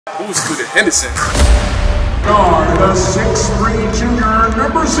Who's Scooter Henderson? Guard, the 6'3" junior,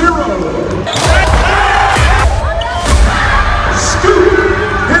 number 0. Scooter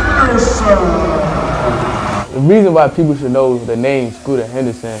Henderson. The reason why people should know the name Scooter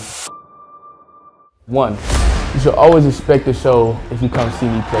Henderson, 1, you should always expect the show if you come see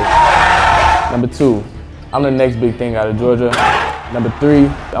me play. Number 2, I'm the next big thing out of Georgia. Number 3,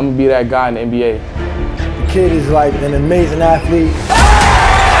 I'm gonna be that guy in the NBA. The kid is like an amazing athlete.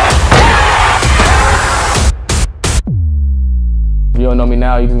 If you don't know me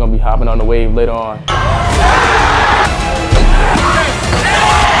now, you're just gonna be hopping on the wave later on.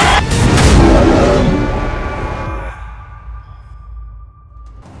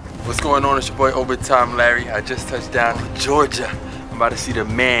 What's going on? It's your boy Overtime Larry. I just touched down in Georgia. I'm about to see the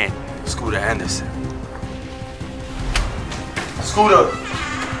man, Scooter Henderson. Scooter!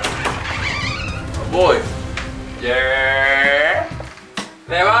 Oh boy. Yeah!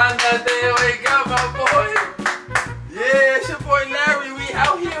 Levántate, wake up, my boy! Yeah, it's your boy Larry. We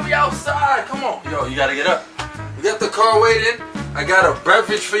out here, we outside. Come on. Yo, you gotta get up. We got the car waiting. I got a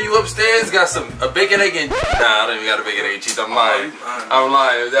beverage for you upstairs. Got a bacon, egg, and... Nah, I don't even got a bacon, egg, and cheese. I'm lying. I'm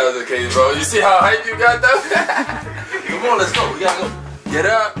lying if that was the case, bro. You see how hype you got, though? Come on, let's go. We gotta go. Get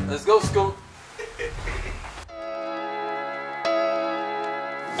up. Let's go, Scoot.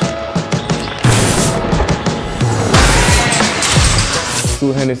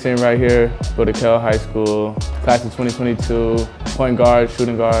 Scooter Henderson right here, go to Kell High School, class of 2022, point guard,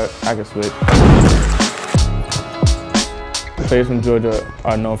 shooting guard, I can switch. Players from Georgia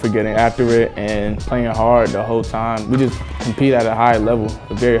are known for getting after it and playing hard the whole time. We just compete at a high level,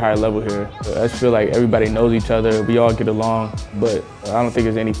 a very high level here. I just feel like everybody knows each other, we all get along, but I don't think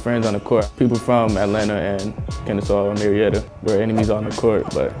there's any friends on the court. People from Atlanta and Kennesaw and Marietta, we're enemies on the court,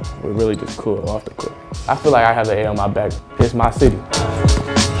 but we're really just cool off the court. I feel like I have the A on my back. It's my city.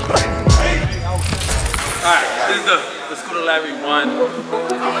 Alright, this is the Scooter Larry 1.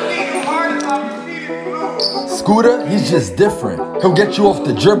 Scooter, he's just different. He'll get you off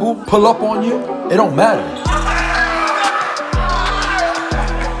the dribble, pull up on you, it don't matter.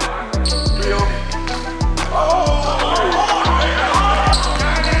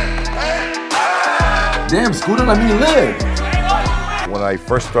 Damn, Scooter, let me live. When I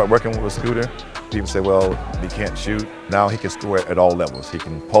first started working with Scooter, people say, well, he can't shoot. Now he can score at all levels. He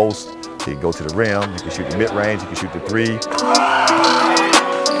can post, he can go to the rim, he can shoot the mid-range, he can shoot the 3.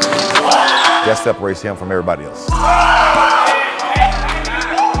 That separates him from everybody else.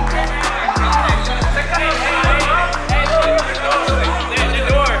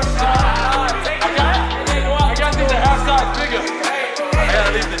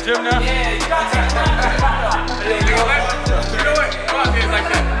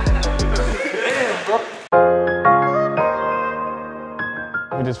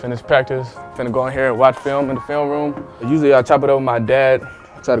 We just finished practice. Finna go in here and watch film in the film room. Usually I chop it over with my dad,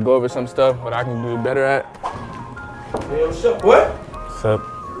 try to go over some stuff, what I can do better at. Hey, what's up, boy? What's up?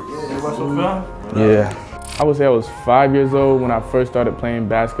 You watch some film? Yeah. I would say I was 5 years old when I first started playing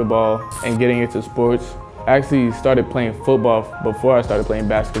basketball and getting into sports. I actually started playing football before I started playing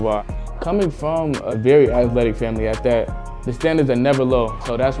basketball. Coming from a very athletic family at that, the standards are never low.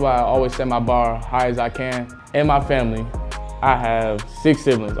 So that's why I always set my bar high as I can. In my family, I have 6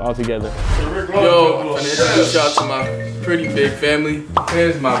 siblings altogether. Yo, I'm gonna introduce y'all to my pretty big family.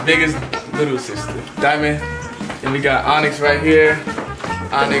 Here's my biggest little sister, Diamond. And we got Onyx right here.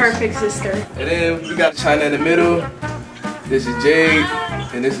 Onyx. The perfect sister. And then we got China in the middle. This is Jade.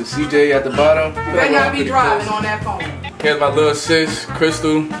 And this is CJ at the bottom. You better not be driving on that phone. Here's my little sis,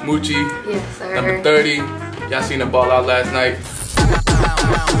 Crystal, Moochie. Yes, sir. Number 30. Y'all seen the ball out last night.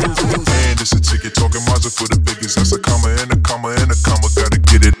 And it's a ticket talking Mazda for the biggest. That's a comma and a comma and a comma. Gotta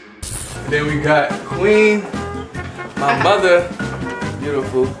get it. Then we got Queen, my mother,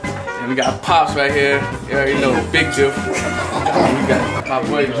 beautiful. And we got Pops right here. You already know, big diff. And we got my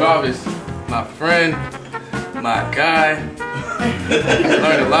boy Jarvis, my friend, my guy.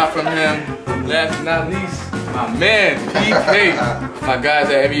 Learned a lot from him. Last but not least, my man, PK. My guys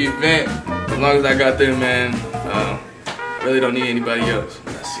at every event. As long as I got them, man, really don't need anybody else.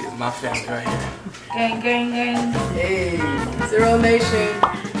 Let's see, it's my family right here. Gang, gang, gang. Hey. Zero Nation.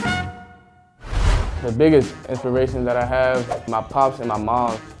 The biggest inspiration that I have, my pops and my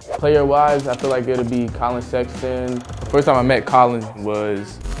mom. Player-wise, I feel like it'll be Collin Sexton. The first time I met Collin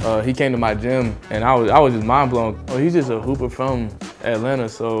was, he came to my gym and I was just mind blown. Oh, he's just a hooper from Atlanta,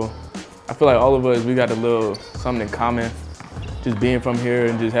 so I feel like all of us, we got a little something in common. Just being from here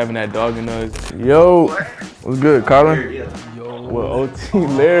and just having that dog in us. Yo, what's good, Collin? Yo. Well, OT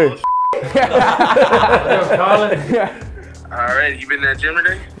Larry. Yo, Collin. All right, you been in that gym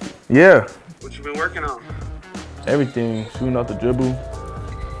today? Yeah. What you been working on? Everything, shooting off the dribble,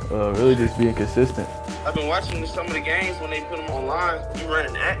 really just being consistent. I've been watching some of the games when they put them online. You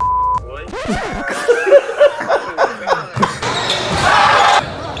running that, boy.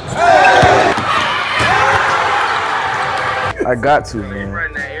 I got to, man. You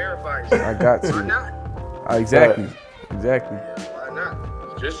running that air fight. I got to. Why not? Exactly. Exactly. Yeah, why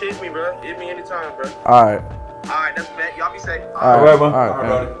not? Just hit me, bro. Hit me anytime, bro. All right. All right, that's bet. Y'all be safe. All right, man. All right,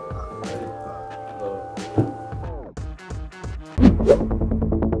 buddy.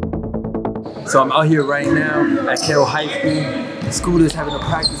 So I'm out here right now at Carroll High School. Scooter's having a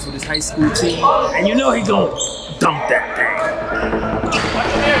practice with his high school team. And you know he's gonna dump that thing.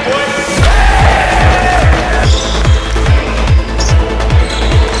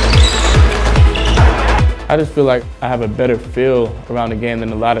 I just feel like I have a better feel around the game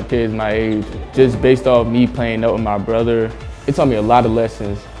than a lot of kids my age. Just based off me playing up with my brother, it taught me a lot of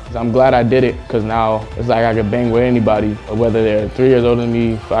lessons. I'm glad I did it because now it's like I can bang with anybody, whether they're 3 years older than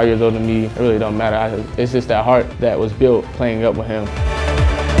me, 5 years older than me, it really don't matter. It's just that heart that was built playing up with him.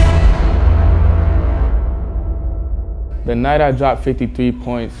 The night I dropped 53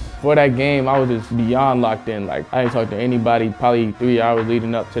 points, for that game, I was just beyond locked in. Like, I didn't talk to anybody probably 3 hours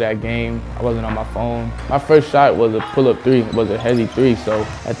leading up to that game. I wasn't on my phone. My first shot was a pull-up three, it was a heavy three. So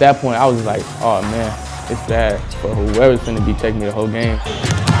at that point, I was just like, oh man, it's bad for whoever's gonna be taking me the whole game.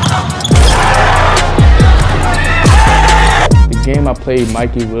 The game I played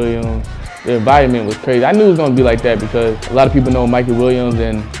Mikey Williams, the environment was crazy. I knew it was gonna be like that because a lot of people know Mikey Williams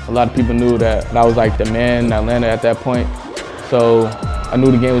and a lot of people knew that I was like the man in Atlanta at that point. So I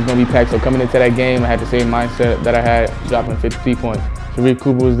knew the game was gonna be packed. So coming into that game, I had the same mindset that I had dropping 53 points. Tariq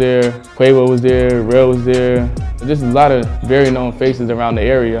Cooper was there, Quavo was there, Rel was there. Just a lot of very known faces around the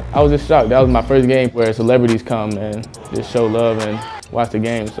area. I was just shocked. That was my first game where celebrities come and just show love and watch the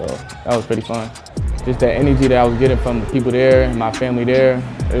game. So that was pretty fun. Just that energy that I was getting from the people there and my family there,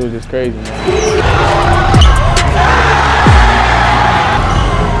 it was just crazy, man.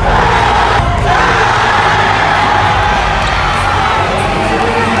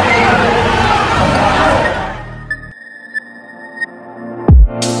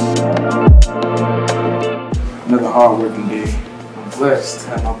 Another hard-working day. I'm blessed to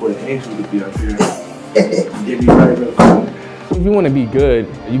have my boy Angel to be up here. Get me right up. If you want to be good,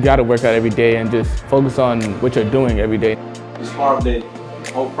 you got to work out every day and just focus on what you're doing every day. It's part of the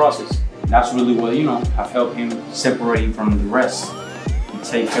whole process. That's really what, have helped him separate from the rest and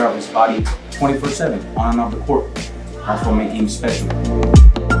take care of his body 24/7 on and off the court. That's what makes him special.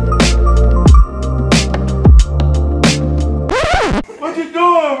 What you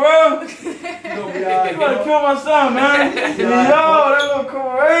doing, bro? You gotta kill my son, man. Yo, that look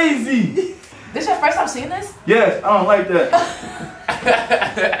crazy. This your first time seeing this? Yes, I don't like that.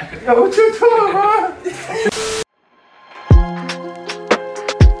 Yo, what you doing, bro?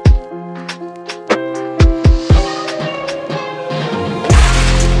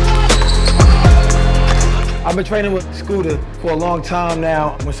 I've been training with Scooter for a long time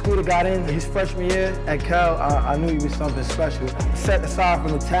now. When Scooter got in his freshman year at Cal, I knew he was something special. Set aside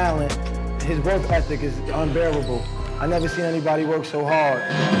from the talent, his work ethic is unbearable. I never seen anybody work so hard.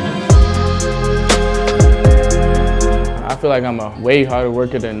 I feel like I'm a way harder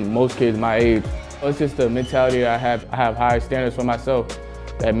worker than most kids my age. It's just the mentality that I have. I have high standards for myself.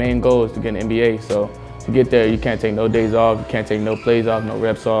 That main goal is to get an NBA. So to get there, you can't take no days off, you can't take no plays off, no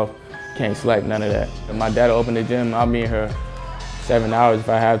reps off. Can't slack, none of that. If my dad will open the gym, I'll be in here 7 hours if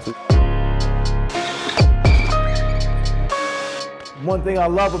I have to. One thing I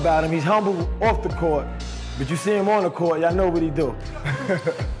love about him, he's humble off the court, but you see him on the court, y'all know what he do.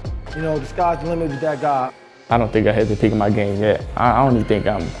 The sky's the limit with that guy. I don't think I hit the peak of my game yet. I don't even think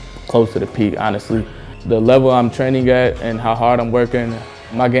I'm close to the peak, honestly. The level I'm training at and how hard I'm working,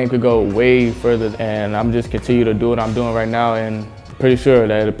 my game could go way further, and I'm just continue to do what I'm doing right now, and pretty sure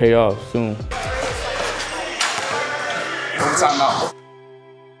that it'll pay off soon. Timeout.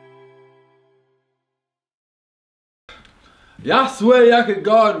 Y'all swear y'all could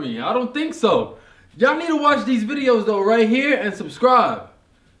guard me. I don't think so. Y'all need to watch these videos though right here and subscribe.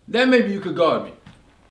 Then maybe you could guard me.